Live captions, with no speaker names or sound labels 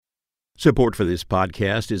Support for this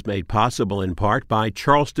podcast is made possible in part by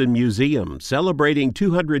Charleston Museum, celebrating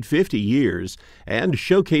 250 years and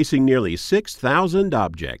showcasing nearly 6,000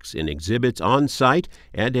 objects in exhibits on site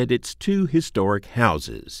and at its 2 historic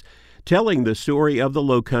houses, telling the story of the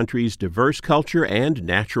Lowcountry's diverse culture and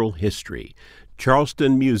natural history.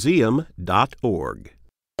 charlestonmuseum.org.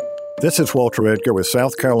 This is Walter Edgar with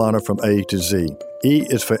South Carolina from A to Z. E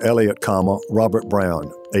is for Elliott, Robert Brown,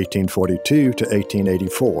 1842 to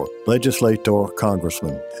 1884, Legislator,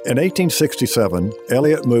 congressman. In 1867,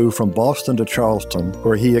 Elliott moved from Boston to Charleston,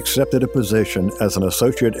 where he accepted a position as an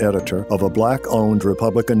associate editor of a black-owned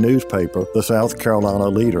Republican newspaper, the South Carolina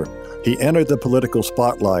Leader. He entered the political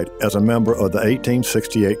spotlight as a member of the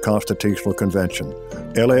 1868 Constitutional Convention.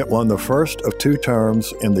 Elliott won the first of 2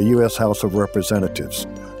 terms in the U.S. House of Representatives.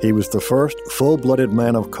 He was the first full-blooded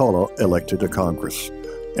man of color elected to Congress.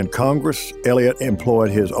 In Congress, Elliott employed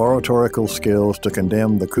his oratorical skills to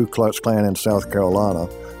condemn the Ku Klux Klan in South Carolina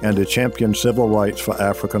and to champion civil rights for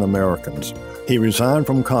African Americans. He resigned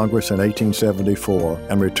from Congress in 1874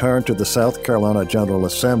 and returned to the South Carolina General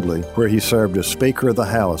Assembly, where he served as Speaker of the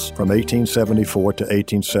House from 1874 to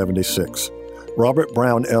 1876. Robert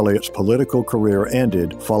Brown Elliott's political career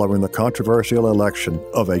ended following the controversial election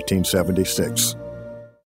of 1876.